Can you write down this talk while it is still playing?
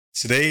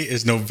Today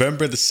is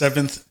November the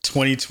 7th,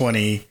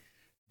 2020.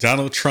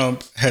 Donald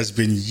Trump has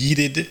been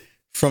yeeted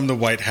from the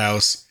White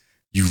House.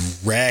 You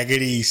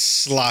raggedy,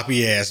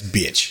 sloppy ass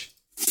bitch.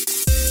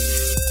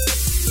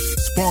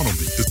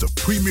 Spawnable is the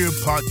premier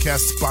podcast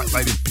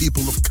spotlighting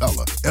people of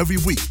color. Every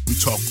week, we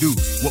talk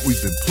news, what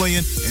we've been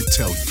playing, and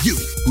tell you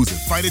who's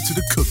invited to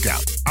the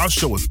cookout. Our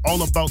show is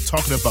all about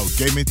talking about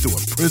gaming through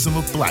a prism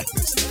of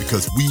blackness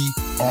because we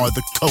are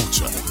the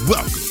culture.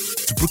 Welcome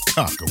to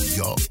Chicago,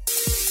 y'all.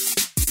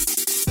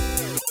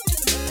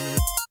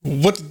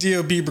 What the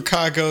deal be,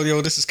 Chicago? Yo,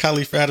 this is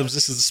Khalif Adams.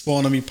 This is the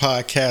Spawn on Me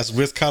podcast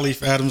with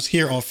Khalif Adams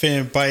here on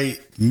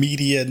Fanbyte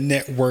Media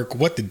Network.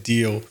 What the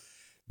deal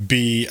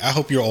be? I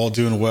hope you're all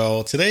doing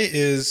well. Today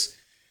is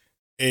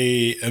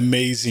an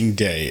amazing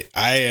day.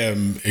 I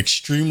am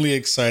extremely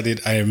excited.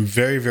 I am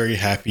very, very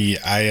happy.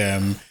 I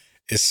am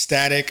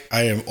ecstatic.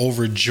 I am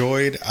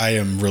overjoyed. I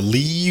am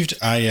relieved.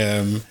 I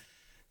am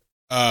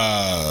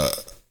I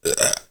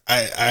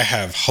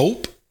have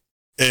hope,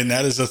 and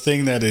that is a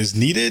thing that is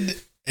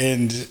needed.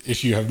 And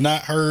if you have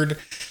not heard,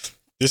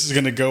 this is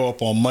going to go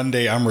up on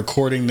Monday. I'm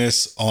recording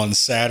this on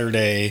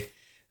Saturday.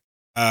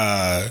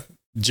 Joe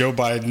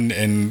Biden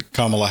and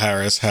Kamala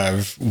Harris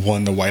have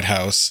won the White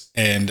House,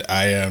 and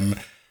I am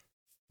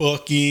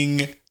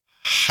fucking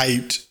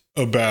hyped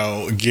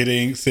about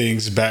getting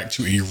things back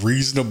to a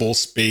reasonable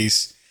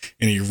space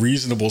in a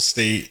reasonable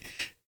state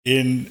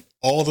in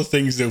all the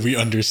things that we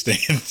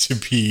understand to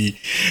be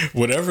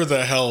whatever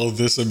the hell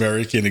this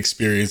American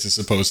experience is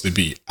supposed to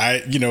be.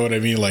 You know what I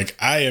mean? Like,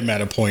 I am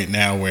at a point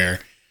now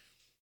where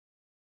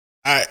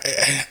I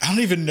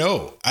don't even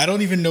know. I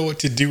don't even know what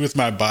to do with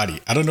my body.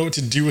 I don't know what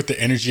to do with the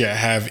energy I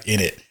have in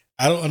it.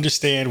 I don't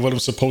understand what I'm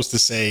supposed to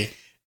say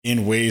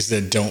in ways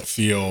that don't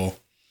feel,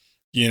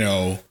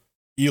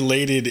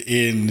 elated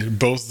in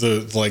both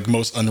the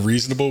most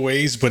unreasonable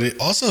ways, but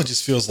it also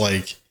just feels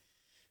like,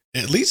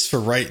 at least for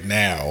right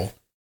now,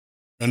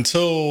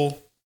 until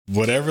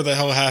whatever the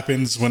hell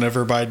happens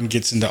whenever Biden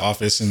gets into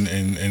office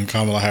and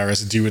Kamala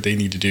Harris do what they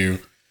need to do,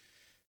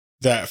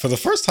 that for the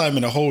first time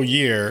in a whole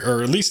year,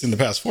 or at least in the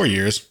past 4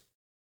 years,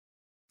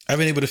 I've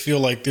been able to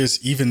feel like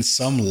there's even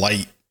some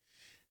light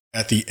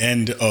at the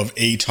end of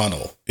a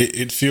tunnel.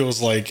 It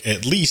feels like,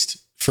 at least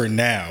for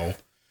now,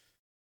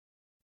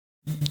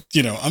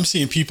 I'm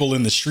seeing people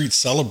in the streets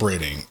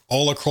celebrating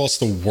all across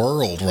the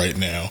world right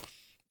now.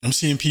 I'm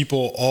seeing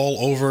people all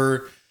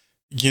over,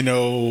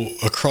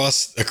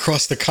 across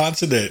the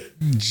continent,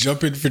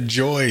 jumping for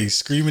joy,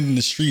 screaming in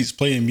the streets,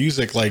 playing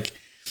music like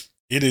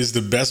it is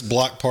the best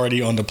block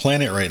party on the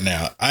planet right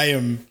now.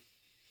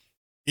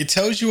 It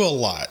tells you a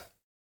lot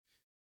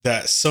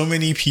that so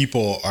many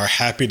people are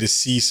happy to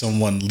see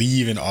someone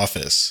leave in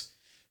office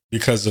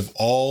because of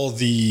all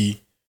the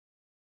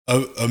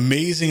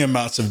amazing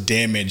amounts of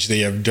damage they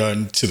have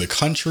done to the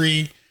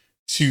country,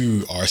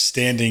 to our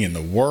standing in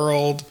the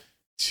world,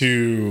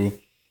 to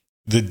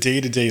the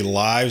day-to-day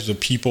lives of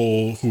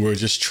people who are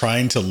just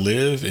trying to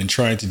live and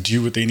trying to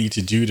do what they need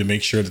to do to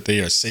make sure that they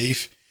are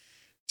safe,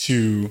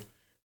 to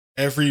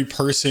every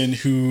person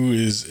who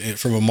is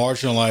from a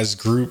marginalized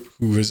group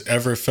who has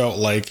ever felt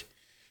like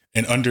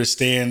and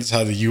understands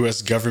how the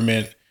U.S.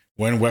 government,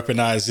 when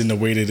weaponized in the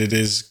way that it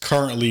is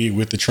currently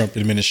with the Trump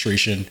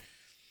administration,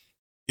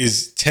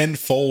 is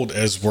tenfold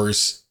as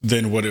worse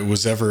than what it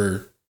has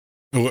ever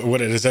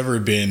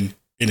been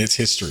in its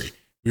history.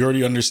 We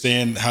already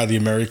understand how the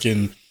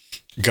American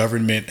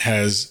government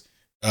has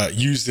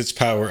used its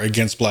power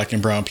against Black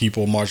and brown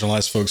people,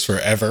 marginalized folks,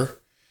 forever.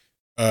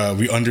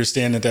 We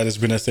understand that has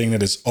been a thing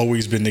that has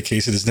always been the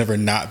case. It has never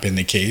not been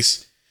the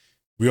case.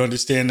 We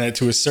understand that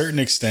to a certain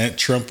extent,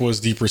 Trump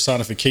was the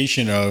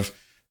personification of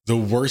the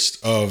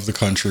worst of the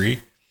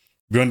country.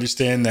 We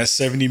understand that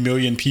 70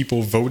 million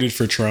people voted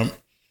for Trump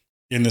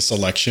in this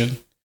election.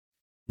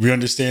 We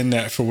understand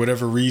that for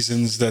whatever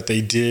reasons that they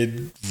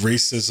did,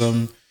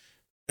 racism,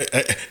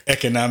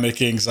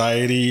 economic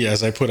anxiety,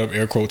 as I put up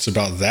air quotes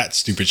about that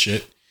stupid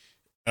shit,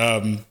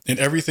 and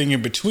everything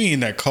in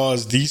between that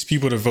caused these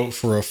people to vote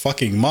for a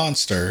fucking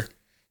monster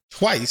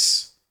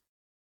twice,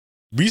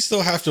 we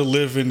still have to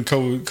live and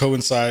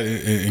coincide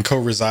and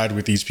co-reside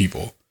with these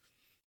people.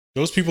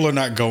 Those people are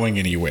not going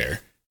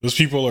anywhere. Those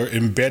people are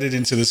embedded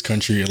into this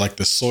country like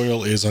the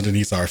soil is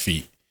underneath our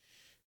feet.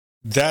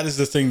 That is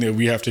the thing that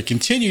we have to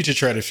continue to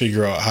try to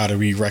figure out how do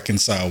we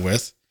reconcile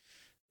with.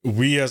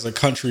 We as a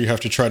country have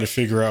to try to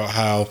figure out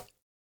how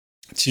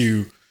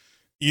to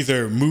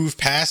either move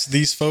past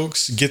these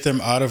folks, get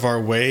them out of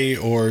our way,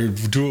 or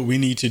do what we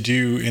need to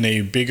do in a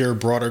bigger,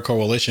 broader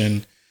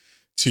coalition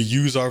to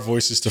use our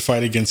voices to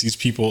fight against these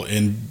people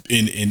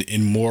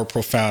in more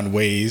profound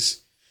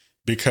ways,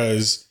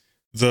 because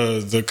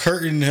the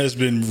curtain has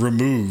been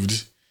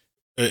removed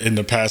in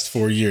the past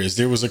 4 years.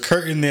 There was a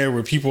curtain there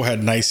where people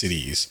had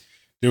niceties.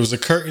 There was a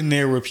curtain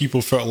there where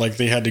people felt like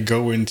they had to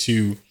go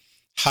into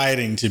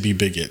hiding to be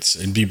bigots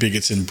and be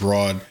bigots in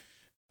broad,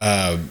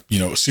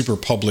 super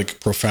public,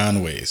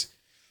 profound ways.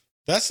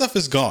 That stuff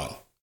is gone.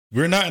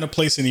 We're not in a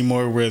place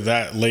anymore where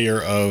that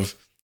layer of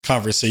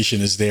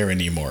conversation is there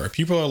anymore.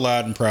 People are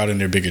loud and proud in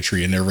their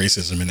bigotry and their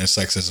racism and their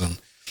sexism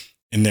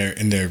in their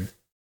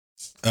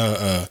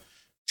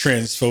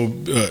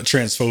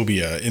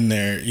transphobia, in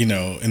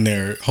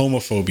their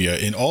homophobia,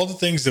 in all the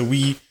things that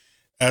we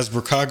as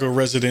Chicago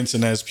residents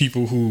and as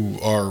people who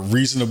are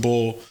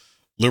reasonable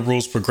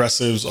liberals,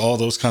 progressives, all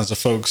those kinds of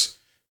folks,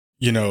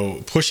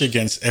 push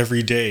against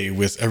every day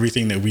with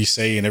everything that we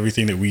say and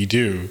everything that we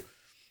do.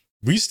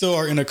 We still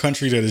are in a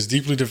country that is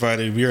deeply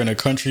divided. We are in a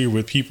country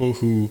with people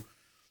who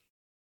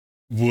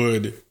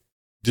would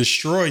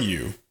destroy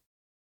you,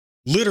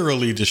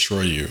 literally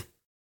destroy you,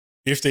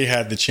 if they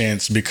had the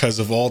chance, because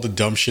of all the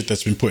dumb shit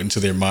that's been put into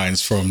their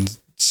minds from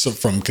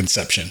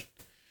conception.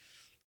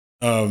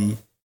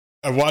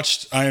 I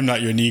watched I Am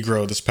Not Your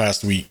Negro this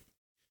past week,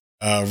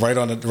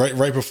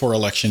 right before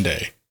Election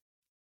Day.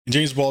 And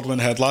James Baldwin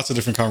had lots of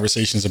different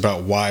conversations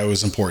about why it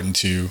was important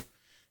to,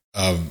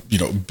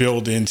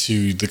 build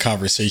into the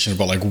conversation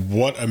about like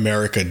what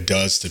America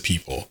does to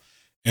people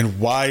and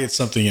why it's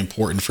something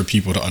important for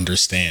people to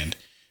understand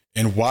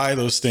and why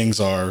those things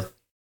are,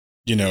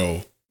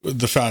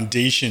 the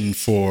foundation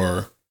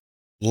for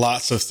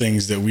lots of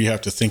things that we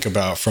have to think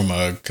about from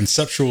a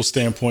conceptual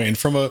standpoint and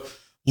from a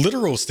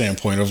literal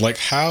standpoint of like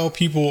how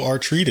people are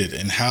treated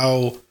and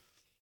how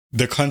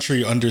the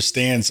country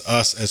understands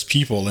us as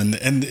people. And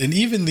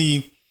even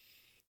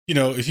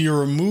if you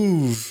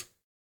remove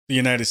the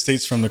United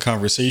States from the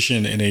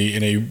conversation in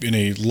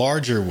a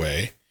larger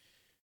way,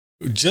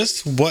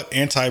 just what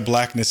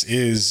anti-blackness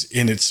is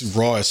in its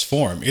rawest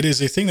form. It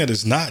is a thing that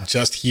is not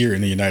just here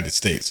in the United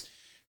States.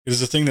 It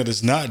is a thing that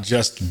is not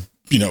just,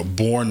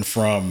 born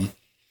from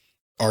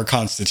our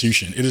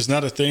Constitution. It is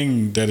not a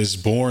thing that is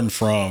born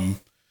from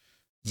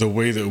the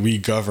way that we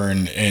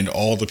govern and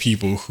all the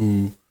people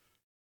who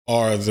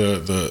are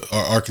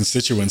our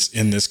constituents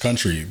in this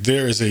country.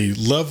 There is a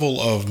level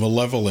of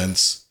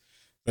malevolence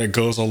that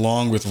goes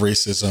along with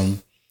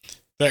racism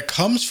that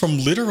comes from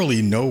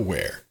literally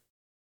nowhere.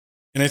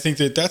 And I think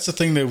that that's the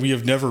thing that we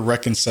have never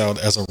reconciled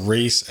as a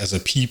race, as a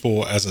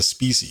people, as a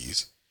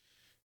species,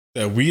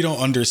 that we don't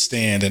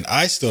understand, and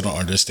I still don't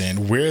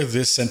understand where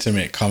this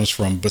sentiment comes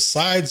from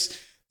besides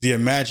the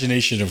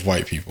imagination of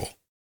white people.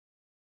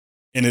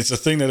 And it's a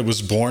thing that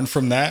was born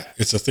from that.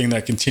 It's a thing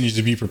that continues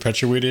to be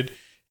perpetuated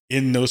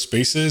in those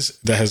spaces,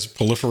 that has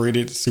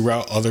proliferated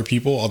throughout other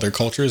people, other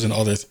cultures, and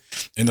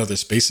other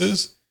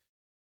spaces.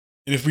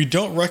 And if we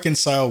don't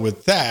reconcile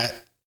with that,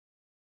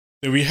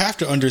 then we have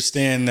to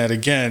understand that,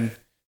 again,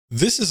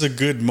 this is a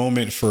good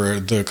moment for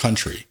the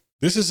country.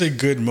 This is a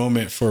good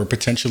moment for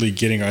potentially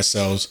getting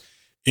ourselves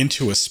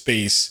into a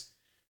space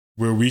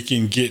where we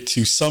can get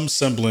to some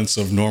semblance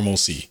of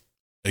normalcy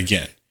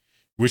again,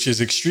 which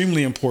is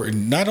extremely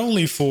important, not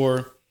only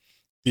for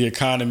the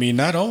economy,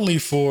 not only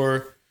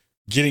for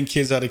getting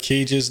kids out of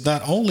cages,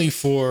 not only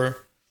for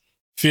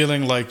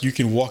feeling like you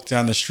can walk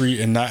down the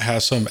street and not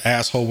have some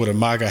asshole with a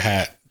MAGA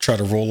hat try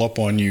to roll up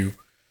on you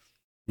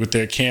with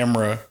their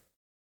camera,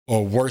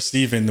 or worse,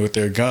 even with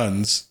their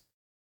guns,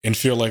 and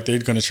feel like they're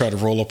going to try to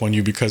roll up on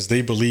you because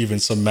they believe in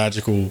some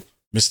magical,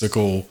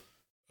 mystical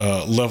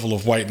level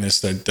of whiteness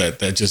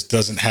that just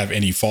doesn't have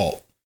any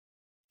fault.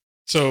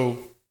 So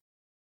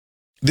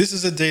this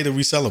is a day that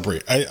we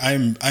celebrate. I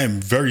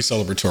am very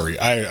celebratory.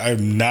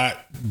 I'm not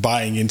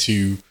buying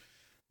into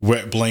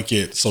wet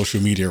blanket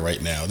social media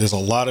right now. There's a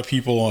lot of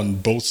people on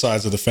both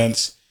sides of the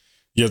fence.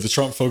 You have the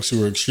Trump folks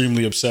who are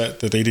extremely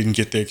upset that they didn't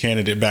get their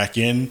candidate back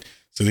in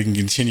so they can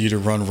continue to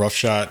run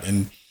roughshod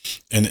and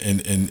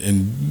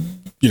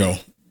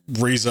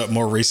raise up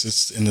more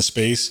racists in the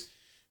space.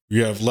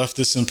 You have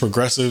leftists and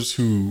progressives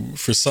who,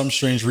 for some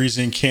strange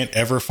reason, can't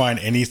ever find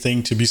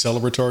anything to be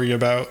celebratory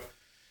about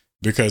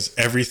because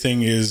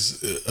everything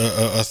is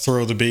a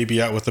throw the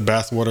baby out with the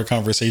bathwater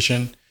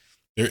conversation.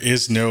 There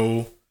is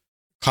no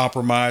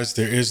compromise.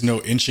 There is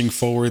no inching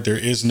forward. There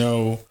is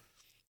no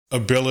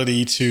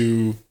ability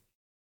to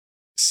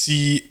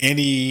see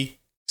any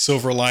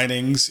silver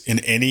linings in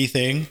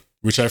anything,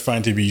 which I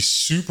find to be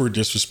super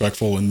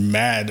disrespectful and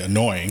mad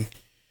annoying.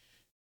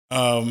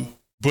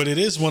 But it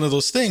is one of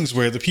those things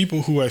where the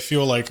people who I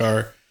feel like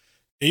are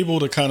able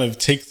to kind of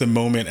take the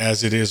moment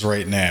as it is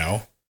right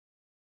now,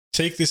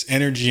 take this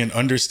energy and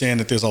understand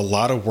that there's a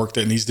lot of work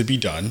that needs to be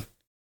done,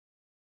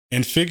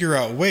 and figure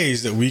out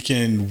ways that we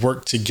can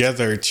work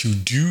together to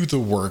do the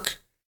work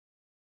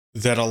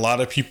that a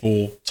lot of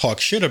people talk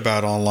shit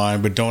about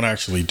online, but don't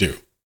actually do.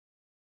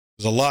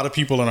 There's a lot of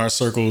people in our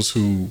circles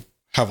who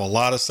have a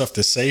lot of stuff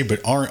to say,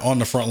 but aren't on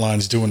the front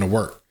lines doing the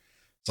work.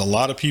 There's a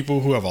lot of people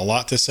who have a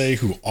lot to say,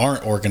 who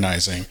aren't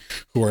organizing,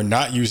 who are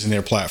not using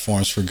their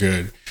platforms for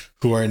good,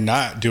 who are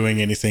not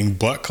doing anything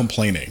but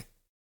complaining.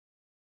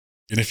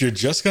 And if you're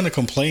just going to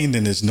complain,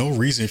 then there's no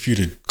reason for you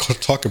to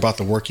talk about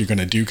the work you're going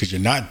to do because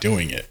you're not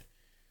doing it.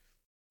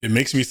 It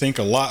makes me think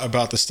a lot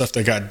about the stuff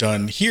that got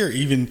done here,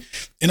 even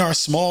in our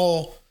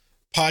small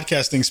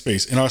podcasting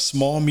space, in our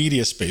small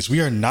media space.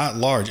 We are not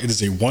large. It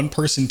is a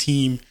one-person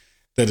team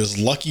that is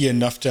lucky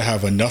enough to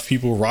have enough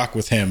people rock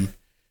with him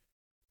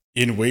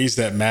in ways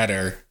that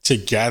matter to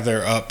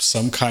gather up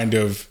some kind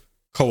of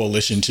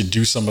coalition to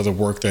do some of the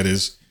work that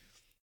is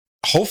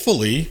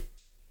hopefully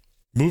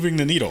moving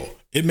the needle.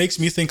 It makes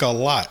me think a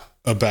lot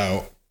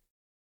about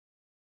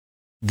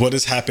what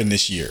has happened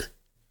this year.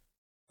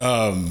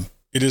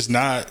 It is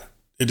not,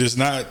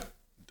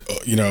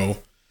 you know,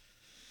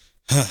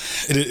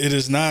 it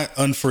is not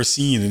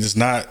unforeseen. It is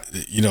not,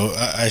 you know,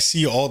 I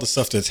see all the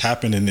stuff that's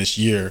happened in this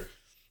year.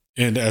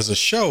 And as a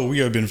show, we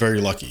have been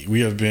very lucky.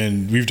 We've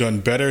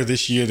done better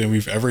this year than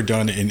we've ever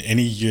done in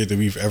any year that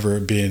we've ever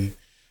been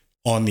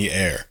on the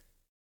air.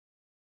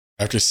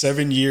 After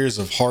 7 years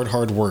of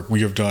hard work,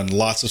 we have done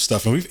lots of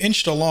stuff, and we've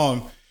inched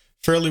along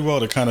fairly well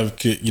to kind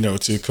of, you know,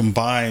 to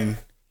combine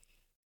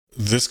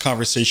this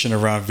conversation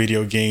around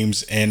video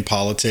games and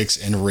politics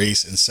and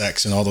race and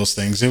sex and all those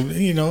things. And,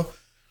 you know,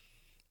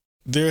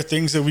 there are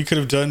things that we could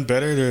have done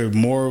better. There are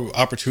more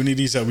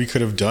opportunities that we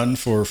could have done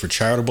for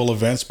charitable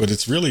events, but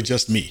it's really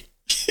just me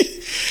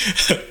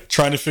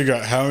trying to figure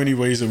out how many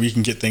ways that we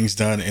can get things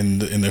done in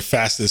the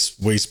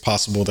fastest ways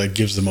possible that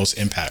gives the most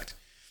impact.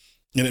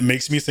 And it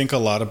makes me think a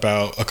lot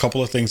about a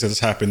couple of things that has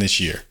happened this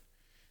year.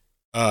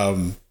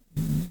 You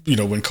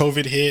know, when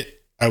COVID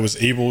hit, I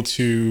was able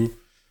to,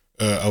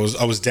 I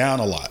was down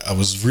a lot. I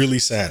was really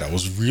sad. I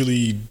was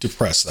really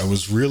depressed. I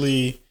was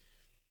really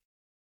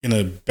in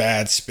a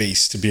bad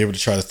space to be able to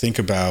try to think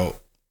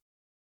about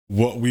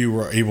what we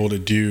were able to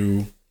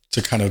do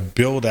to kind of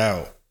build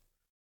out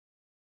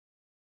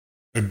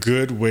a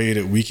good way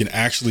that we can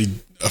actually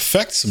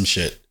affect some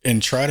shit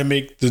and try to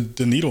make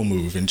the needle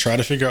move and try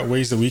to figure out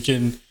ways that we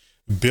can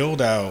build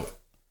out,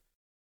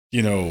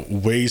 you know,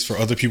 ways for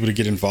other people to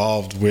get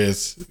involved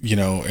with, you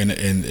know,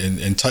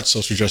 and touch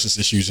social justice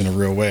issues in a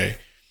real way.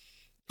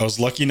 I was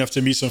lucky enough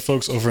to meet some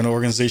folks over an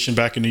organization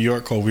back in New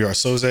York called We Are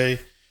Soze.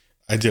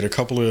 I did a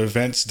couple of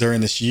events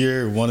during this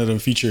year. One of them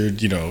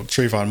featured, you know,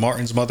 Trayvon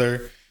Martin's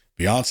mother,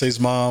 Beyonce's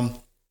mom.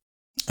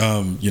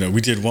 You know, we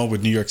did one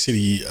with New York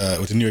City,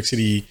 with the New York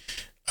City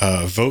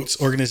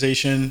Votes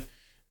organization.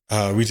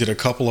 We did a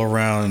couple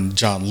around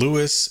John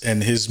Lewis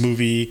and his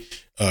movie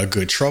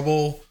Good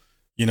Trouble.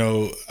 You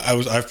know,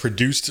 I've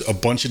produced a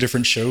bunch of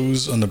different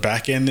shows on the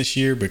back end this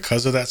year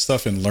because of that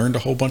stuff, and learned a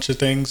whole bunch of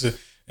things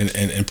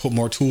and put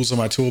more tools in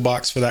my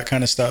toolbox for that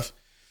kind of stuff.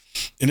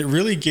 And it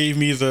really gave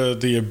me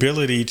the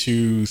ability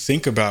to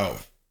think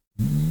about,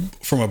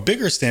 from a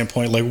bigger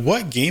standpoint, like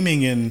what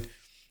gaming and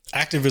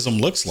activism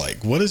looks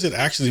like. What does it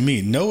actually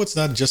mean? No, it's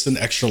not just an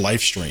extra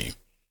live stream.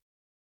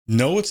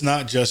 No, it's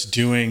not just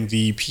doing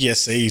the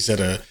PSAs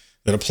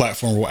that a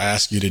platform will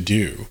ask you to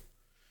do.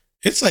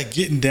 It's like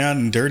getting down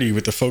and dirty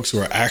with the folks who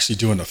are actually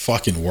doing the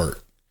fucking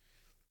work.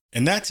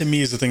 And that to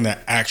me is the thing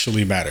that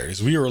actually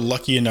matters. We were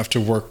lucky enough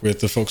to work with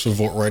the folks with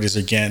Vote Writers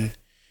again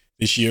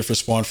this year for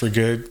Spawn for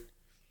Good.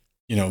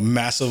 You know,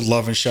 massive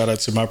love and shout out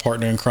to my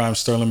partner in crime,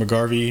 Sterling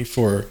McGarvey,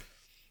 for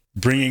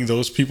bringing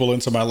those people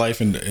into my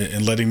life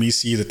and letting me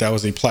see that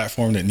was a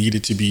platform that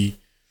needed to be,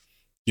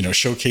 you know,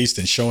 showcased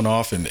and shown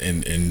off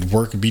and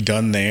work be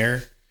done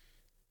there.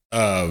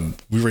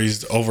 We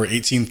raised over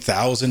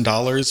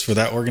 $18,000 for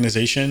that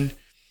organization.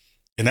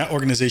 And that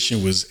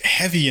organization was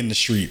heavy in the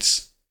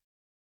streets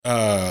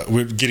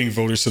with getting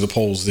voters to the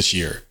polls this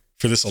year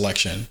for this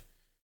election.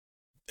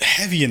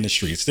 Heavy in the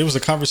streets. There was a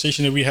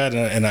conversation that we had,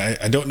 and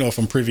I don't know if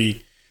I'm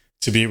privy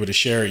to be able to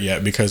share it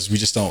yet, because we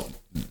just don't,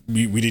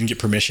 we didn't get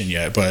permission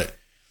yet. But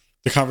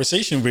the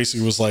conversation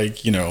basically was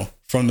like, you know,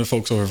 from the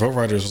folks over Vote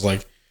Writers was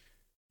like,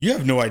 you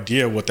have no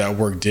idea what that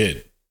work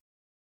did.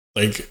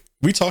 Like,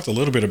 we talked a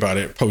little bit about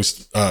it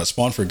post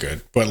Spawn for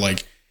Good, but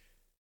like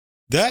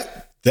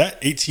that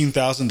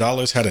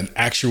 $18,000 had an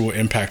actual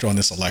impact on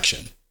this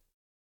election.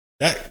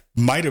 That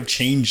might have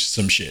changed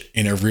some shit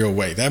in a real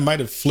way. That might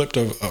have flipped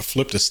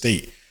a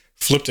state,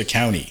 flipped a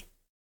county.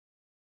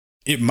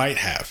 It might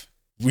have.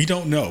 We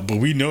don't know, but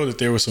we know that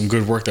there was some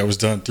good work that was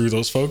done through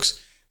those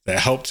folks that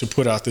helped to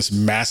put out this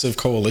massive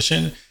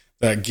coalition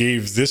that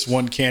gave this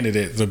one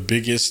candidate the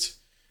biggest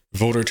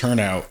voter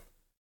turnout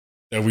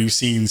that we've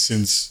seen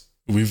since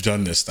we've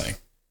done this thing.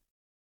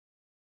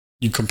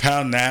 You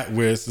compound that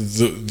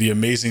with the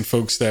amazing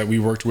folks that we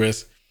worked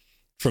with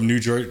from New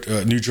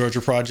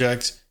Georgia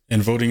Project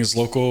and Voting is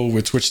Local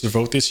with Twitch to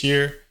Vote this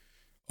year.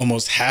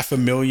 Almost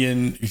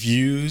 500,000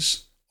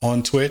 views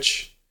on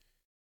Twitch.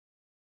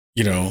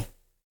 You know,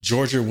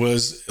 Georgia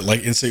was,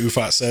 like Insei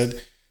Ufat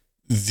said,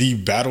 the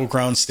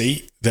battleground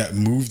state that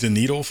moved the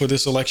needle for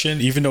this election,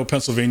 even though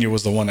Pennsylvania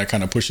was the one that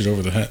kind of pushed it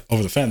over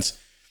the fence.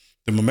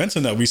 The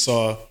momentum that we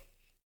saw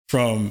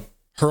from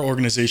her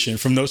organization,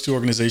 from those two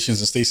organizations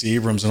and Stacey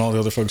Abrams and all the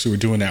other folks who were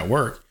doing that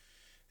work,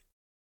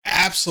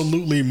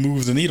 absolutely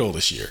moved the needle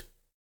this year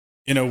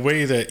in a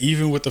way that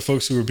even with the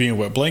folks who were being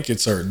wet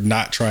blankets are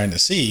not trying to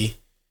see.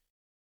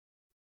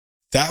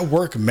 That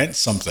work meant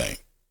something.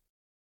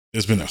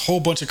 There's been a whole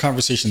bunch of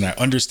conversation that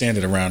I understand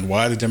it around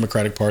why the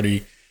Democratic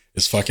Party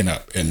is fucking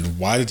up and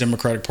why the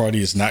Democratic Party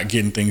is not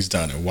getting things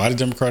done and why the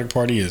Democratic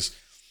Party is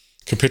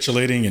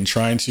capitulating and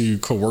trying to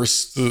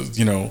coerce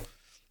the,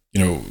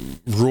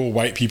 rural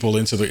white people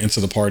into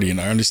the party. And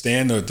I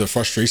understand the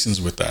frustrations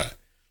with that.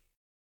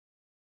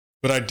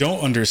 But I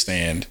don't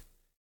understand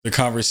the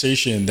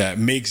conversation that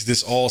makes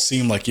this all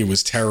seem like it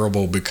was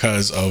terrible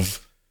because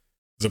of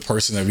the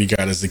person that we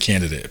got as the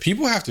candidate.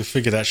 People have to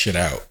figure that shit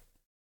out.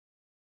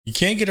 You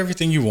can't get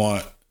everything you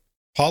want.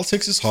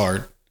 Politics is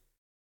hard.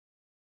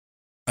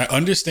 I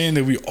understand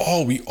that we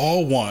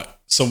all want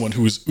someone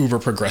who is uber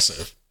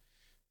progressive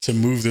to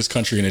move this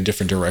country in a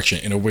different direction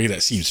in a way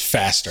that seems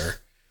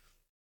faster.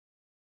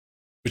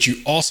 But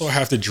you also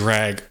have to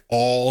drag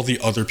all the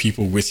other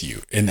people with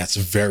you, and that's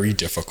very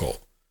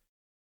difficult.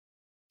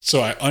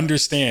 So I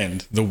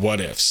understand the what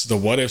ifs. The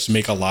what ifs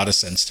make a lot of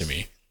sense to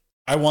me.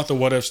 I want the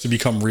what ifs to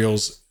become real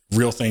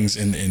things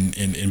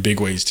in big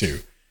ways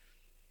too.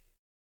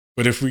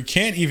 But if we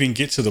can't even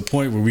get to the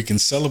point where we can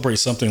celebrate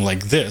something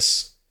like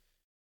this,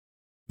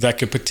 that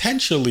could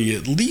potentially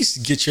at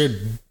least get your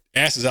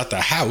asses out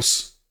the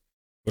house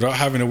without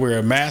having to wear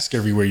a mask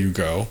everywhere you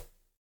go,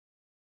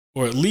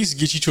 or at least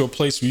get you to a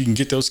place where you can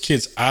get those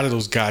kids out of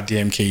those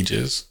goddamn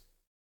cages,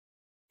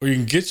 or you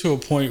can get to a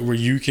point where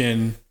you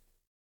can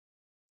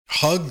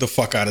hug the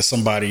fuck out of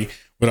somebody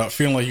without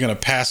feeling like you're going to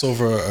pass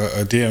over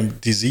a damn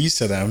disease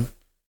to them.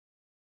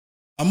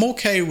 I'm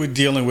okay with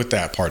dealing with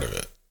that part of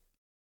it.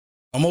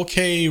 I'm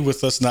okay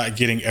with us not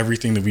getting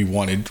everything that we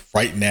wanted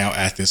right now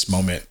at this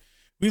moment.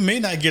 We may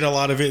not get a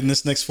lot of it in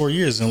this next 4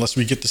 years unless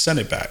we get the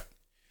Senate back.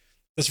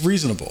 That's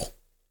reasonable.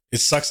 It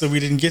sucks that we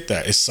didn't get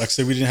that. It sucks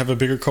that we didn't have a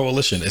bigger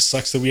coalition. It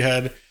sucks that we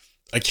had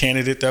a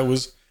candidate that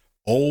was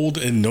old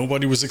and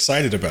nobody was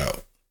excited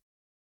about.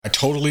 I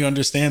totally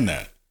understand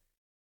that.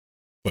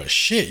 But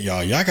shit,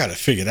 y'all got to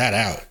figure that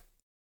out.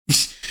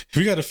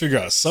 We got to figure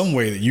out some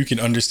way that you can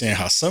understand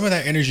how some of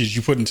that energy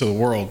you put into the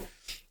world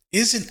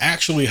isn't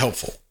actually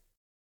helpful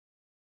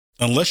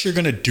unless you're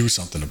going to do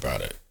something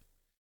about it.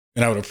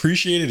 And I would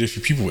appreciate it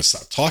if people would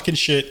stop talking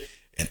shit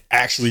and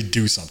actually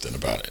do something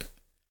about it.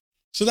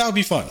 So that would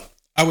be fun.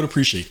 I would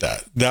appreciate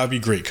that. That would be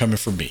great coming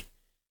from me.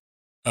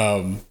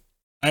 I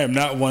am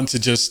not one to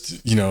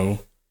just,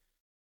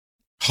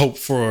 hope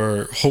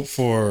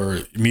for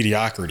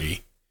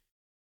mediocrity.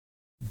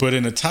 But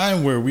in a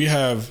time where we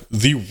have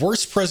the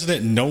worst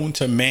president known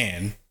to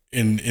man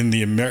in the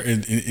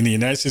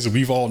United States that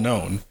we've all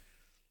known,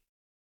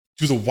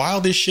 do the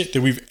wildest shit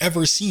that we've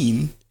ever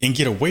seen and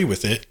get away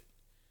with it,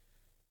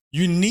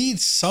 you need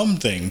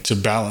something to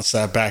balance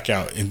that back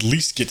out, at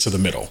least get to the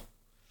middle,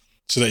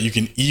 so that you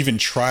can even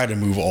try to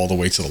move all the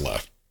way to the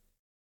left.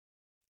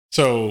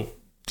 So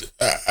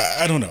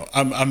I don't know.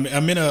 I'm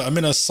in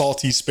a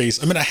salty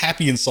space. I'm in a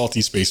happy and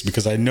salty space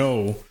because I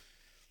know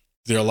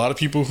there are a lot of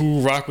people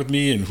who rock with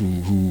me and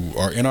who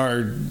are in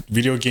our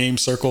video game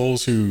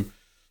circles who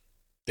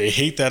they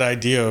hate that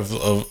idea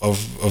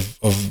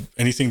of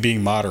anything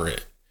being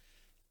moderate.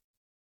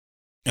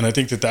 And I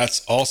think that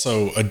that's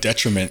also a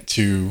detriment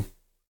to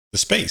the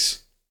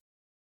space.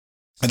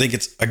 I think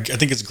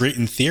it's great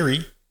in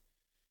theory,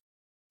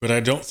 but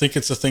I don't think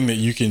it's a thing that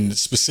you can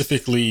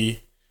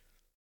specifically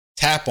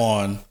tap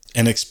on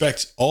and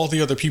expect all the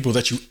other people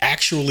that you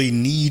actually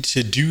need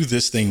to do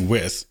this thing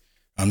with.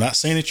 I'm not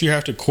saying that you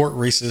have to court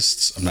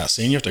racists. I'm not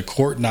saying you have to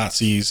court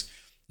Nazis.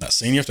 I'm not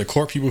saying you have to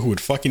court people who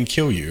would fucking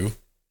kill you.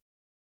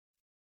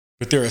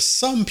 But there are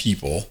some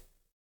people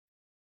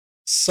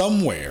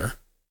somewhere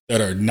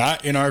that are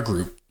not in our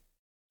group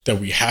that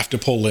we have to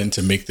pull in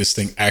to make this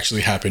thing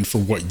actually happen for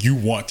what you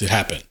want to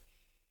happen.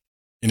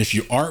 And if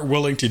you aren't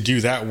willing to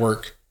do that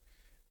work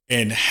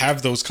and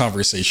have those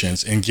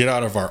conversations and get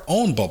out of our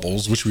own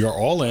bubbles, which we are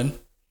all in,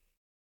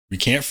 we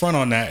can't front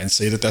on that and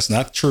say that that's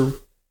not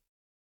true.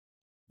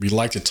 We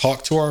like to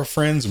talk to our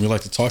friends. And we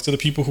like to talk to the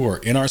people who are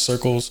in our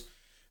circles.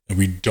 And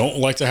we don't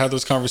like to have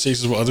those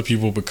conversations with other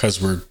people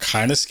because we're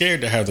kind of scared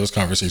to have those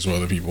conversations with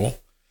other people.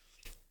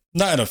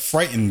 Not in a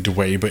frightened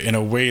way, but in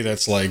a way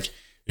that's like,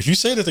 if you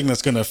say the thing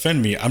that's going to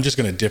offend me, I'm just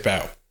going to dip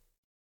out.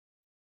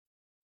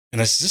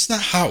 And that's just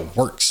not how it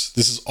works.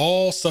 This is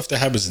all stuff that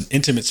happens in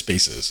intimate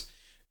spaces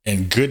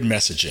and good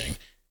messaging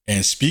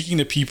and speaking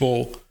to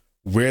people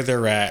where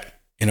they're at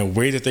in a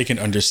way that they can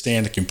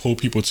understand, that can pull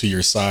people to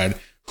your side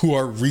who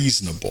are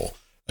reasonable.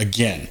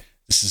 Again,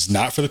 this is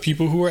not for the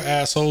people who are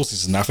assholes.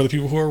 This is not for the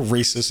people who are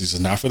racist. This is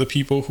not for the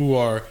people who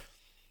are,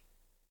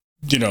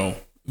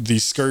 the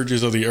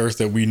scourges of the earth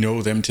that we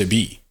know them to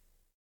be.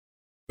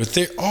 But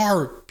there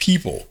are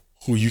people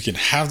who you can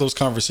have those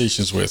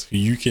conversations with, who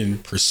you can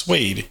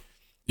persuade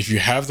if you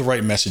have the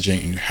right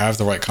messaging and you have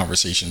the right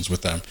conversations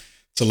with them,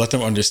 to let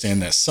them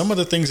understand that some of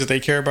the things that they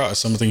care about are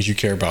some of the things you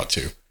care about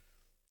too.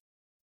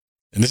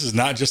 And this is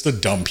not just the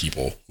dumb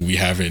people we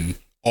have in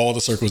all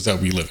the circles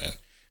that we live in.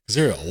 Because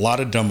there are a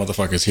lot of dumb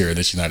motherfuckers here in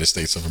this United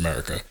States of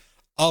America.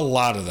 A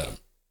lot of them.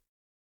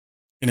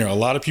 And there are a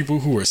lot of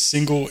people who are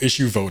single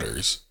issue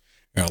voters.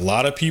 There are a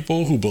lot of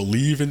people who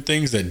believe in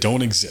things that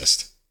don't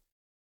exist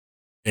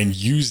and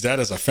use that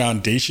as a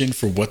foundation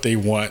for what they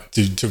want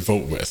to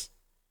vote with.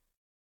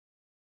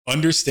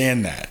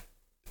 Understand that.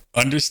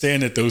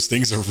 Understand that those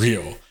things are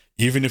real,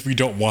 even if we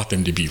don't want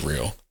them to be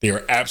real. They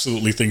are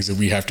absolutely things that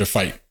we have to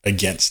fight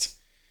against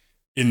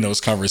in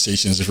those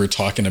conversations if we're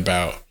talking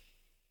about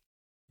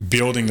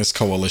building this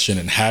coalition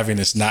and having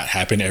this not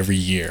happen every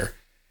year,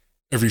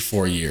 every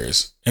 4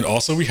 years. And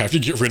also we have to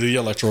get rid of the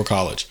Electoral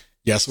College.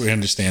 Yes, we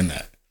understand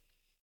that.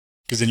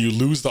 Because then you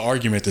lose the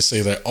argument to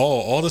say that,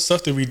 all the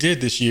stuff that we did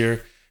this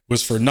year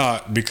was for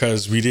naught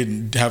because we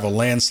didn't have a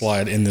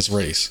landslide in this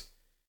race.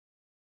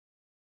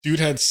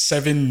 Dude had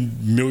 7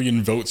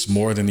 million votes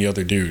more than the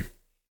other dude.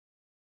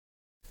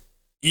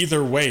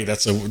 Either way,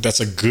 that's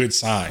a good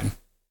sign.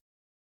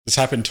 This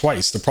happened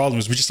twice. The problem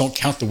is we just don't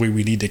count the way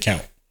we need to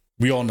count.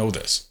 We all know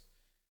this.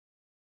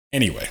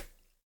 Anyway,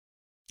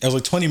 that was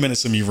like 20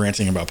 minutes of me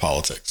ranting about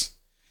politics.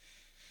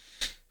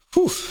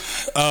 Whew.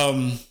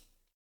 I'm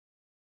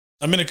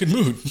in a good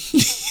mood.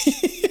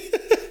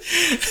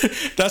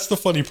 That's the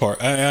funny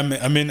part.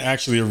 I'm in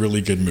actually a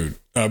really good mood,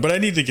 but I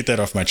need to get that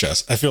off my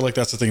chest. I feel like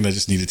that's the thing that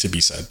just needed to be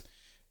said.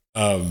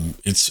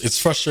 It's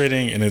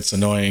frustrating and it's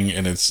annoying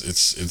and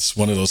it's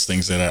one of those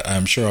things that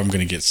I'm sure I'm going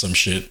to get some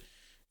shit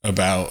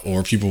about,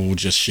 or people will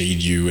just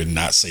shade you and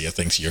not say a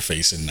thing to your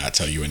face and not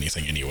tell you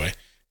anything anyway,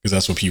 because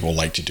that's what people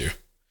like to do.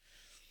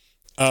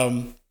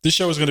 This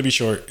show is going to be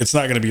short. It's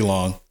not going to be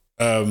long.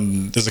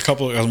 There's a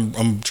couple.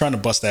 I'm trying to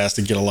bust ass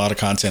to get a lot of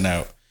content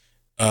out.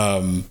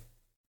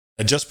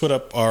 I just put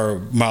up our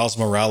Miles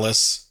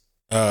Morales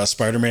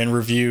Spider-Man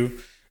review,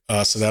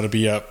 so that'll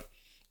be up.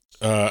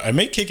 I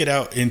may kick it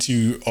out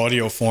into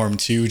audio form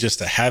too, just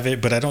to have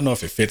it, but I don't know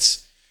if it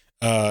fits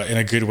in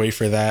a good way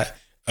for that.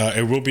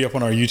 It will be up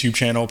on our YouTube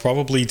channel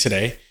probably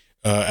today,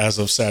 as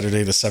of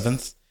Saturday the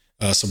 7th.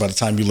 So by the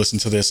time you listen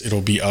to this,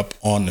 it'll be up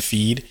on the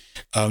feed.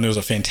 There was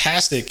a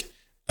fantastic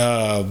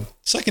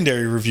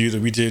secondary review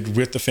that we did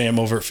with the fam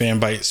over at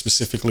Fanbyte,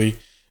 specifically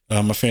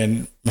my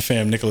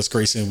fam Nicholas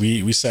Grayson.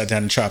 We sat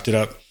down and chopped it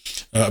up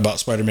about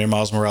Spider-Man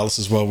Miles Morales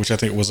as well, which I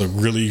think was a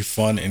really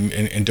fun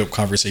and dope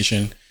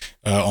conversation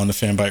on the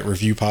Fanbyte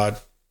review pod.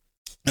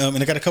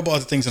 And I got a couple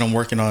other things that I'm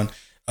working on.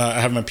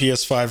 I have my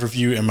PS5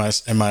 review and my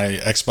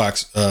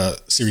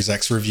Xbox Series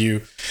X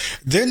review.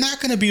 They're not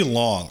going to be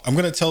long. I'm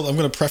going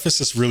to preface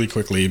this really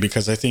quickly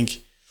because I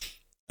think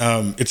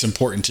it's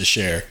important to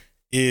share.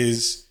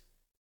 Is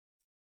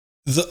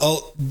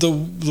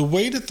the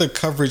way that the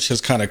coverage has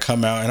kind of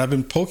come out, and I've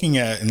been poking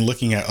at and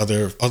looking at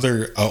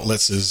other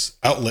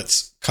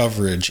outlets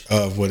coverage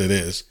of what it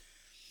is.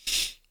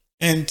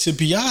 And to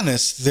be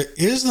honest, there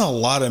isn't a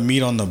lot of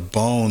meat on the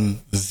bone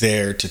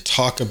there to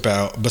talk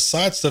about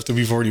besides stuff that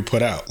we've already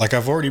put out. Like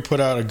I've already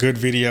put out a good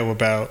video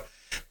about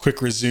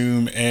quick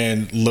resume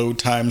and load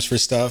times for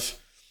stuff.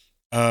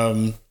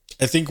 I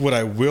think what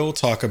I will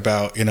talk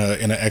about in a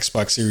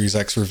Xbox Series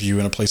X review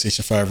and a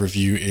PlayStation 5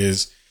 review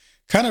is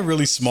kind of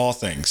really small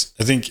things.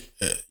 I think,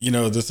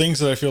 the things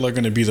that I feel are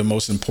going to be the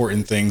most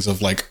important things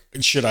of like,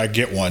 should I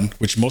get one,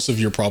 which most of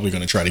you are probably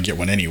going to try to get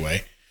one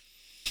anyway,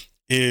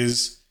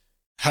 is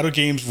how do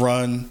games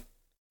run?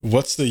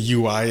 What's the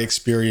UI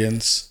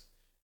experience?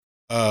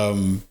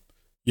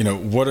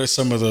 What are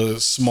some of the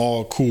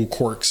small cool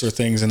quirks or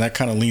things? And that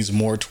kind of leans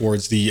more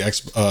towards the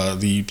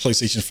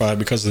PlayStation 5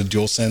 because of the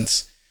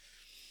DualSense.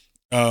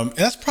 And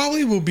that's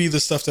probably will be the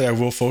stuff that I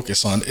will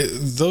focus on.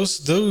 Those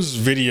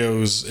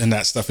videos and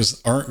that stuff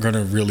aren't going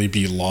to really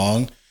be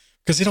long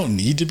because they don't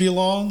need to be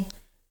long,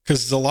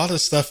 because a lot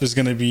of stuff is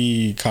going to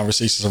be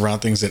conversations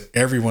around things that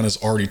everyone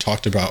has already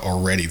talked about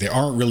already. There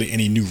aren't really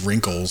any new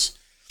wrinkles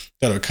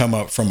that have come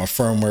up from a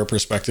firmware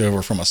perspective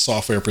or from a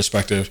software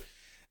perspective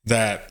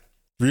that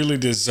really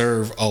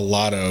deserve a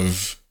lot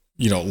of,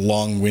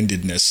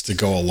 long-windedness to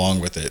go along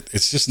with it.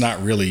 It's just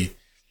not really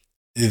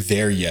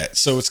there yet.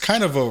 So it's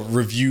kind of a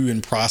review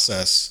and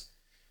process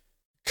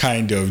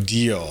kind of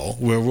deal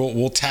where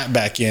we'll tap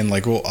back in,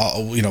 like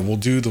we'll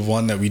do the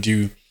one that we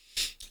do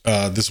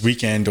this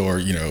weekend or,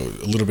 a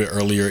little bit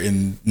earlier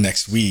in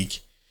next week.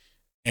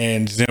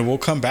 And then we'll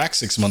come back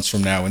 6 months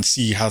from now and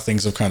see how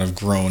things have kind of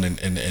grown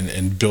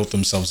and built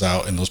themselves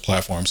out in those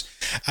platforms.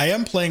 I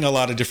am playing a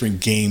lot of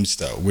different games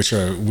though, which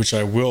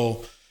I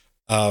will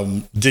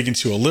dig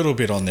into a little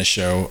bit on this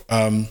show.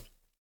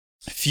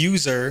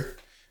 Fuser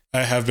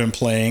I have been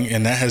playing,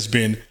 and that has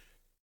been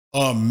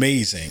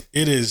amazing.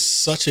 It is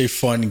such a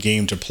fun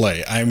game to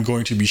play. I'm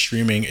going to be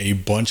streaming a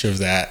bunch of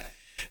that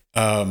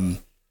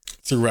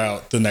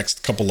throughout the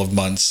next couple of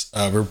months.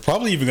 We're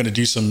probably even going to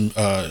do some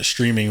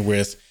streaming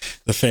with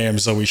the fam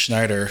Zoe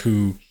Schneider,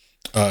 who,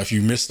 if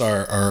you missed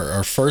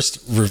our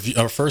first review,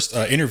 our first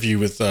interview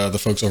with the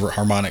folks over at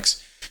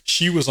Harmonix,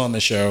 she was on the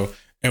show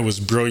and was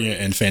brilliant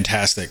and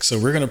fantastic. So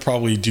we're going to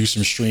probably do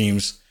some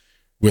streams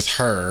with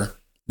her,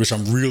 which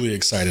I'm really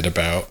excited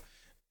about.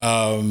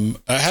 I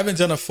haven't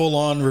done a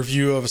full-on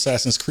review of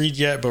Assassin's Creed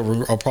yet, but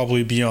I'll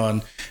probably be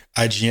on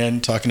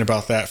IGN talking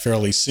about that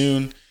fairly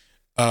soon.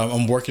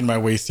 I'm working my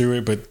way through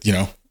it, but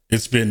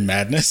it's been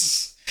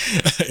madness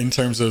in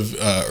terms of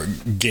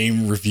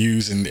game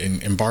reviews and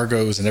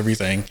embargoes and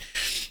everything.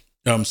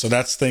 So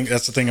that's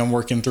the thing I'm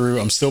working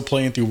through. I'm still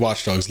playing through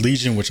Watch Dogs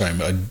Legion, which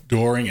I'm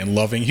adoring and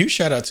loving. Huge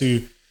shout out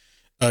to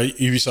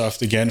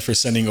Ubisoft again for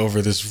sending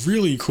over this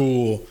really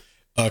cool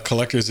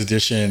collector's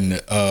edition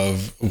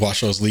of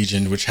Watch Dogs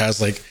Legion, which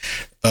has like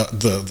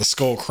the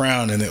skull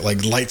crown and it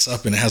like lights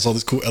up and it has all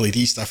this cool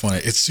LED stuff on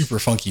it. It's super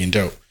funky and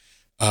dope.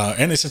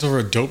 And they sent over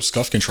a dope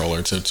SCUF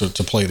controller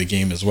to play the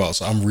game as well.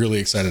 So I'm really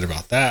excited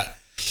about that.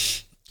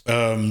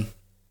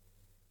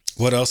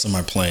 What else am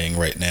I playing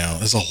right now?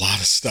 There's a lot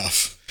of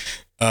stuff.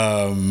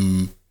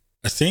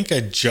 I think I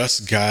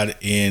just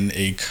got in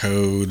a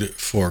code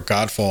for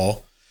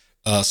Godfall.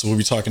 So we'll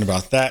be talking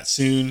about that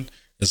soon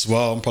as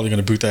well. I'm probably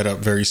going to boot that up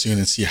very soon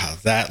and see how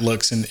that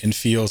looks and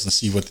feels and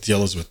see what the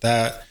deal is with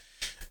that.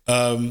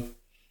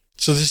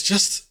 So there's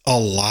just a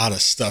lot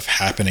of stuff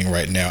happening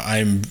right now.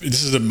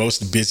 This is the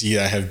most busy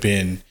I have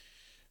been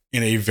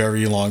in a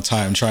very long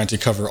time, trying to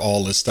cover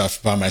all this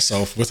stuff by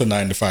myself with a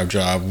 9-to-5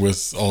 job,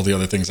 with all the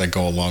other things that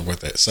go along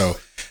with it. So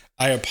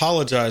I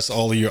apologize to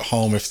all of you at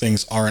home if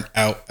things aren't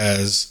out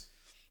as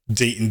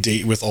date and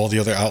date with all the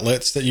other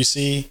outlets that you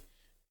see.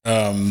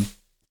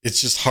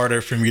 It's just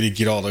harder for me to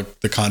get all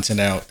the content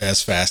out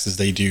as fast as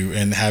they do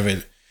and have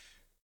it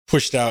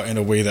pushed out in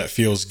a way that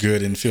feels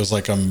good and feels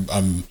like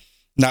I'm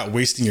not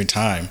wasting your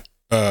time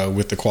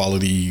with the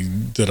quality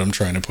that I'm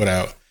trying to put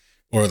out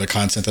or the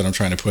content that I'm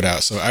trying to put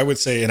out. So I would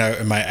say,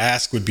 and my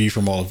ask would be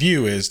from all of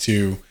you is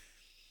to,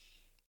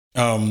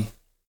 even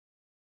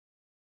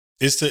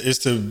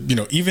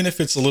if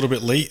it's a little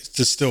bit late,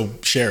 to still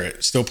share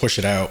it, still push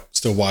it out,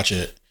 still watch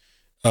it.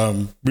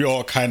 We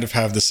all kind of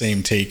have the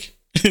same take,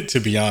 to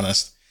be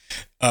honest.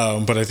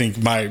 But I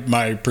think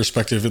my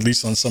perspective, at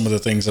least on some of the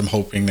things, I'm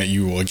hoping that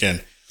you will,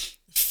 again,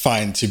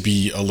 find to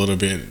be a little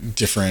bit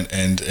different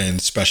and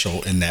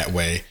special in that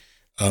way.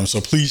 So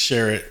please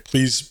share it.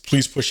 Please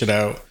push it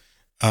out.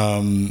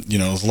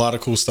 There's a lot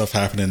of cool stuff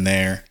happening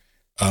there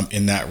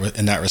in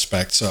that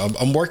respect. So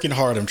I'm working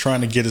hard. I'm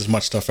trying to get as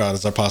much stuff out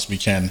as I possibly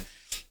can,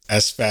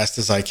 as fast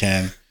as I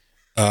can,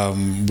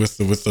 with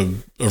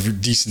a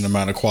decent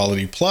amount of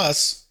quality.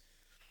 Plus,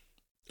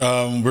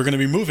 we're going to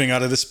be moving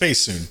out of this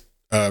space soon.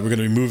 We're going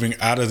to be moving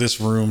out of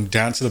this room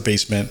down to the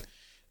basement.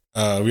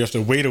 We have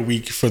to wait a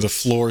week for the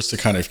floors to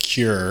kind of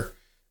cure.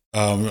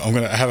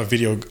 I have a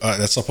video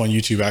that's up on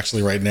YouTube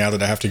actually right now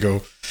that I have to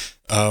go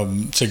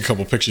take a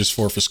couple pictures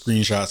for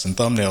screenshots and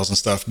thumbnails and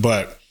stuff.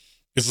 But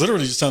it's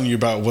literally just telling you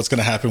about what's going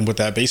to happen with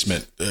that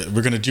basement.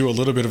 We're going to do a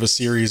little bit of a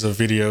series of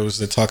videos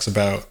that talks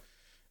about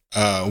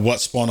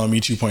what Spawn on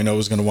Me 2.0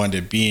 is going to wind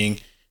up being,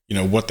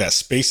 what that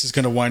space is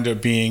going to wind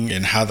up being,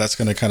 and how that's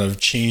going to kind of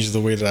change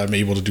the way that I'm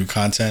able to do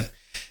content.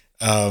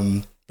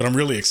 But I'm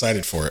really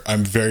excited for it.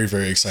 I'm very,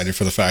 very excited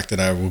for the fact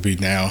that I will be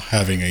now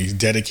having a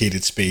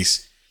dedicated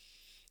space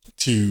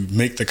to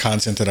make the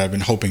content that I've been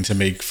hoping to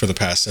make for the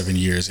past 7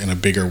 years in a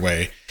bigger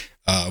way.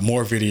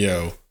 More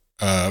video,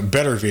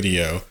 better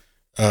video,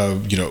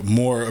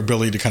 more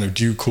ability to kind of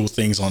do cool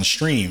things on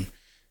stream.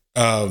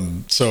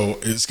 So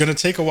it's going to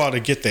take a while to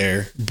get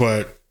there,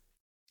 but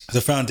the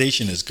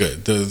foundation is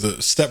good.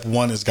 The step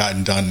one has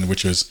gotten done,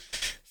 which was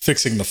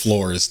fixing the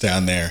floors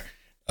down there.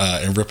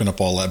 And ripping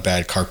up all that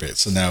bad carpet.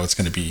 So now it's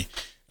going to be,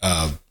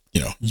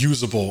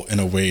 usable in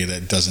a way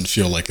that doesn't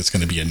feel like it's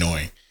going to be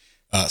annoying.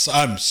 So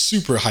I'm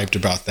super hyped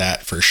about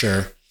that for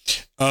sure.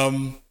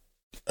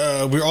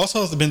 We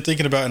also have been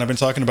thinking about, and I've been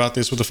talking about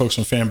this with the folks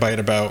from Fanbyte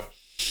about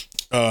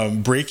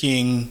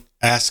breaking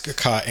Ask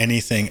Ka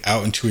Anything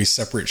out into a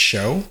separate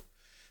show.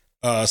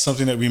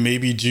 Something that we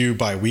maybe do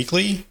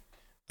bi-weekly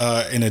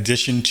in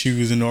addition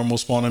to the normal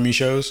Spawn on Me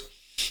shows.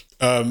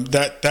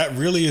 That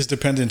really is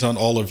dependent on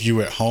all of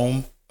you at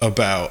home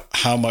about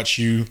how much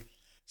you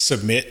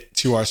submit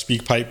to our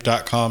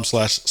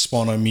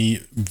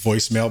speakpipe.com/spawnonme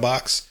voicemail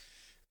box.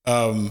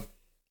 I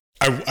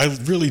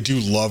really do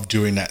love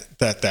doing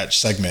that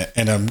segment.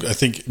 And I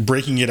think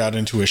breaking it out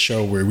into a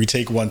show where we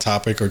take one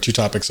topic or two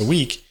topics a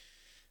week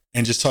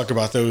and just talk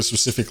about those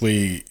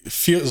specifically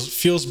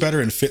feels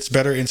better and fits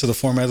better into the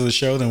format of the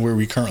show than where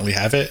we currently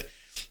have it.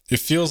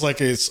 It feels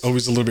like it's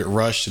always a little bit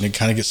rushed and it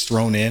kind of gets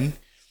thrown in.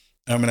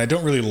 And I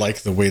don't really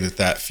like the way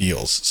that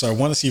feels. So I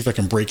want to see if I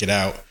can break it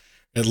out,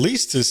 at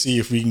least to see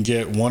if we can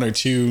get one or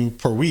two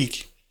per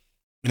week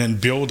and then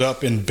build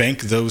up and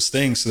bank those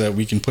things so that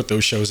we can put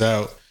those shows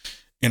out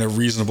in a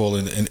reasonable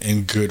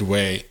and good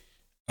way.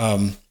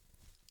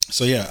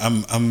 So yeah,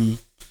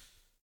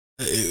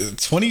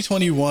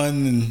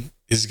 2021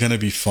 is going to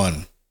be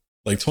fun.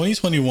 Like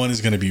 2021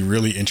 is going to be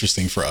really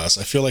interesting for us.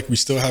 I feel like we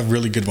still have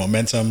really good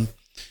momentum.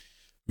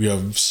 We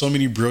have so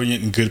many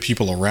brilliant and good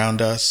people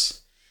around us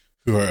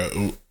who are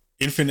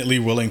infinitely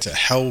willing to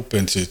help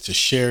and to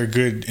share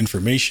good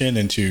information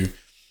and to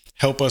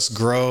help us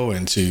grow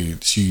and to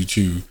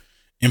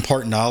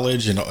impart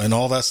knowledge and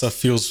all that stuff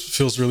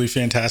feels really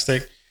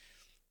fantastic.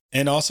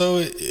 And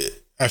also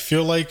I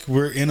feel like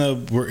we're in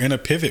a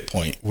pivot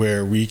point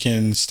where we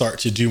can start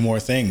to do more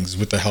things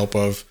with the help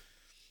of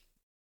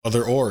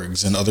other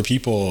orgs and other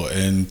people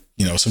and,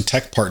 some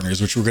tech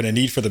partners, which we're going to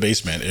need for the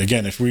basement.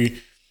 Again, if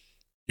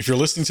you're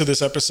listening to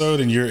this episode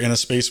and you're in a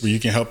space where you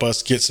can help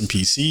us get some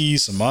PCs,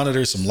 some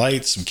monitors, some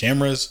lights, some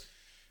cameras,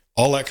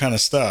 all that kind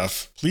of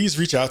stuff, please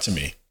reach out to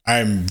me.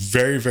 I'm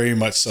very, very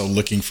much so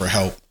looking for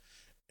help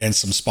and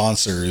some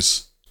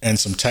sponsors and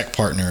some tech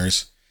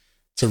partners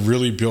to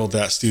really build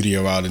that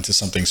studio out into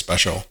something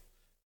special.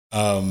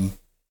 And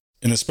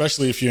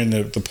especially if you're in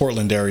the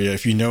Portland area,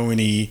 if you know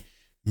any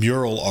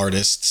mural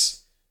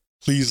artists,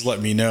 please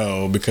let me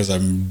know, because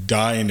I'm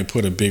dying to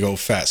put a big old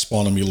fat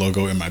Spawn on Me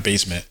logo in my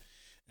basement.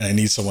 And I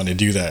need someone to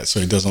do that so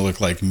it doesn't look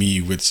like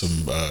me with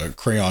some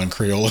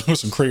Crayola,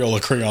 some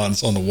Crayola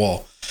crayons on the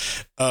wall.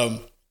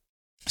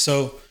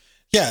 So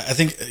yeah, I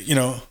think,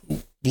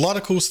 a lot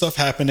of cool stuff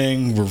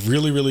happening. We're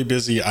really, really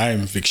busy. I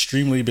am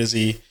extremely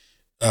busy.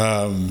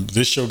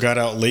 This show got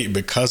out late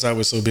because I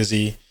was so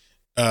busy.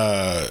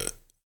 But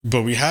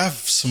we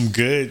have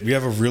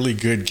a really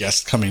good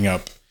guest coming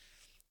up.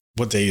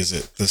 What day is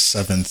it? The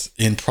 7th,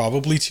 in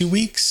probably 2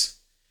 weeks.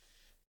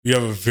 We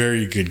have a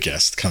very good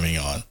guest coming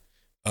on.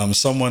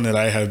 Someone that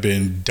I have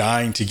been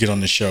dying to get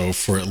on the show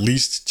for at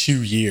least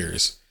 2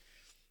 years.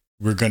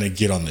 We're going to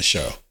get on the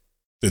show.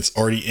 It's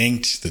already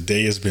inked. The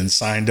day has been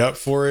signed up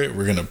for it.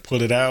 We're going to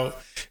put it out.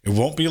 It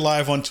won't be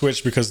live on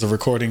Twitch because the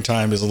recording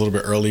time is a little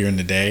bit earlier in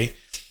the day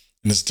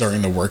and it's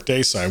during the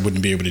workday. So I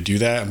wouldn't be able to do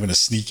that. I'm going to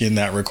sneak in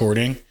that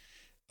recording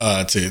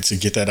to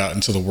get that out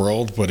into the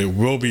world. But it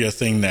will be a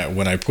thing that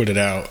when I put it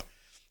out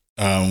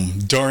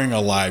during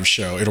a live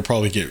show, it'll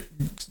probably get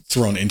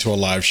thrown into a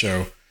live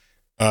show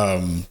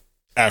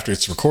after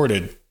it's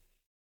recorded.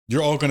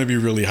 You're all going to be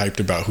really hyped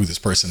about who this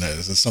person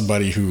is. It's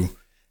somebody who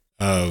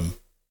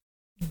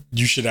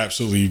you should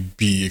absolutely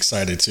be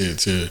excited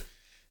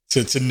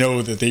to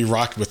know that they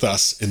rocked with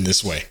us in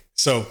this way.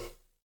 So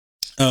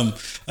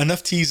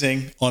enough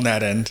teasing on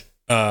that end.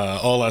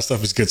 All that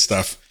stuff is good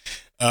stuff.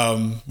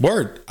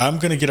 Word. I'm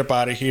going to get up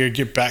out of here,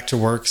 get back to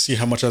work, see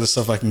how much other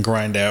stuff I can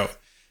grind out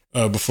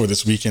before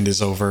this weekend is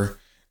over,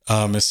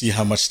 and see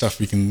how much stuff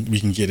we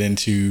can get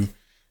into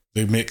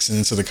the mix and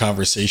into the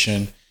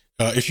conversation.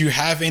 If you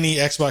have any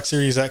Xbox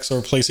Series X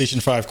or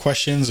PlayStation 5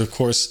 questions, of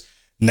course,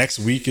 next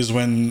week is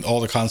when all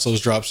the consoles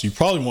drop, so you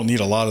probably won't need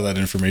a lot of that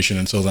information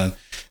until then.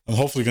 I'm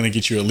hopefully going to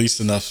get you at least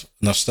enough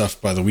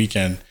stuff by the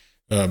weekend,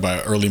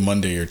 by early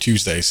Monday or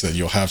Tuesday, so that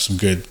you'll have some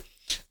good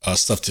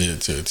stuff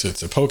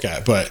to poke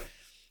at. But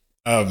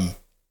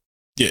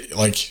yeah,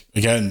 like,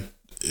 again,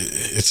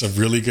 it's a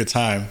really good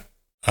time.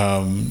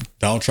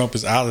 Donald Trump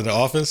is out of the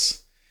office.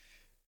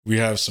 We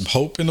have some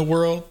hope in the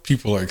world.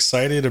 People are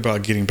excited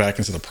about getting back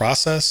into the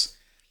process.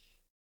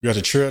 We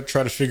got to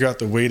try to figure out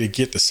the way to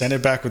get the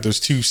Senate back with those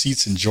 2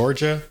 seats in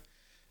Georgia.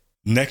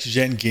 Next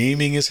gen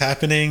gaming is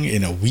happening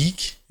in a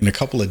week, in a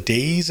couple of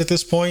days at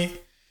this point.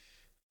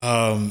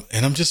 And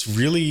I'm just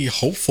really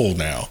hopeful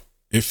now.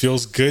 It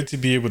feels good to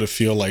be able to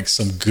feel like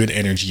some good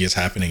energy is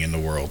happening in the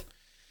world.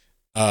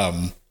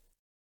 And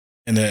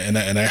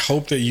I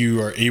hope that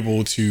you are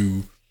able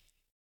to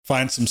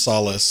find some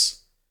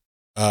solace,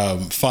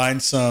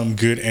 find some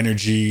good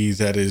energy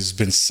that has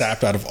been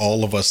sapped out of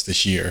all of us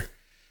this year,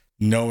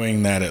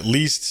 knowing that at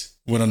least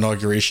when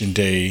Inauguration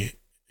Day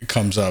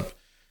comes up,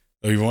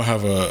 we won't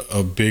have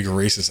a big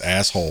racist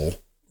asshole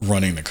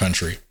running the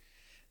country.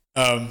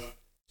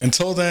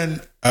 Until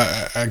then,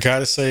 I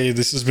gotta say,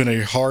 this has been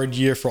a hard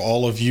year for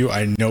all of you.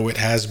 I know it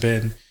has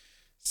been.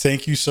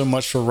 Thank you so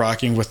much for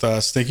rocking with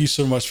us. Thank you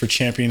so much for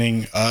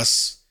championing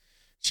us,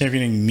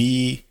 championing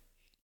me,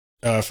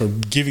 for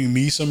giving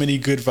me so many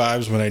good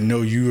vibes when I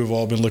know you have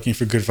all been looking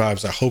for good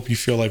vibes. I hope you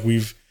feel like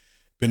we've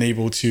been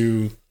able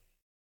to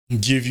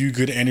give you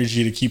good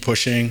energy to keep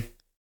pushing.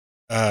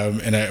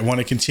 And I want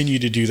to continue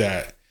to do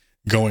that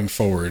going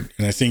forward.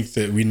 And I think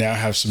that we now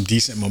have some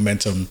decent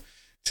momentum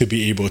to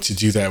be able to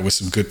do that with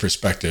some good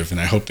perspective.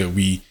 And I hope that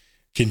we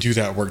can do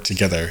that work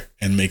together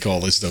and make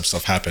all this dope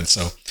stuff happen.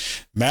 So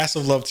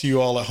massive love to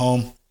you all at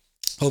home.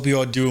 Hope you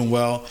all doing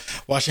well.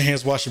 Wash your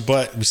hands, wash your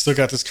butt. We still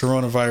got this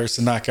coronavirus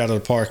to knock out of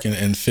the park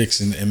and fix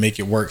and make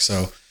it work.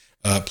 So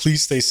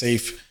please stay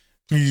safe.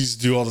 Please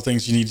do all the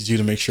things you need to do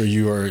to make sure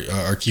you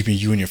are keeping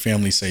you and your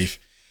family safe.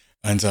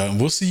 And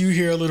we'll see you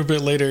here a little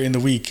bit later in the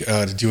week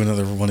to do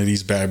another one of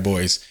these bad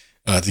boys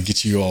to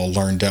get you all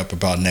learned up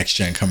about next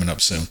gen coming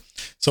up soon.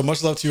 So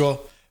much love to you all.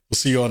 We'll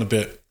see you all in a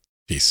bit.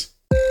 Peace.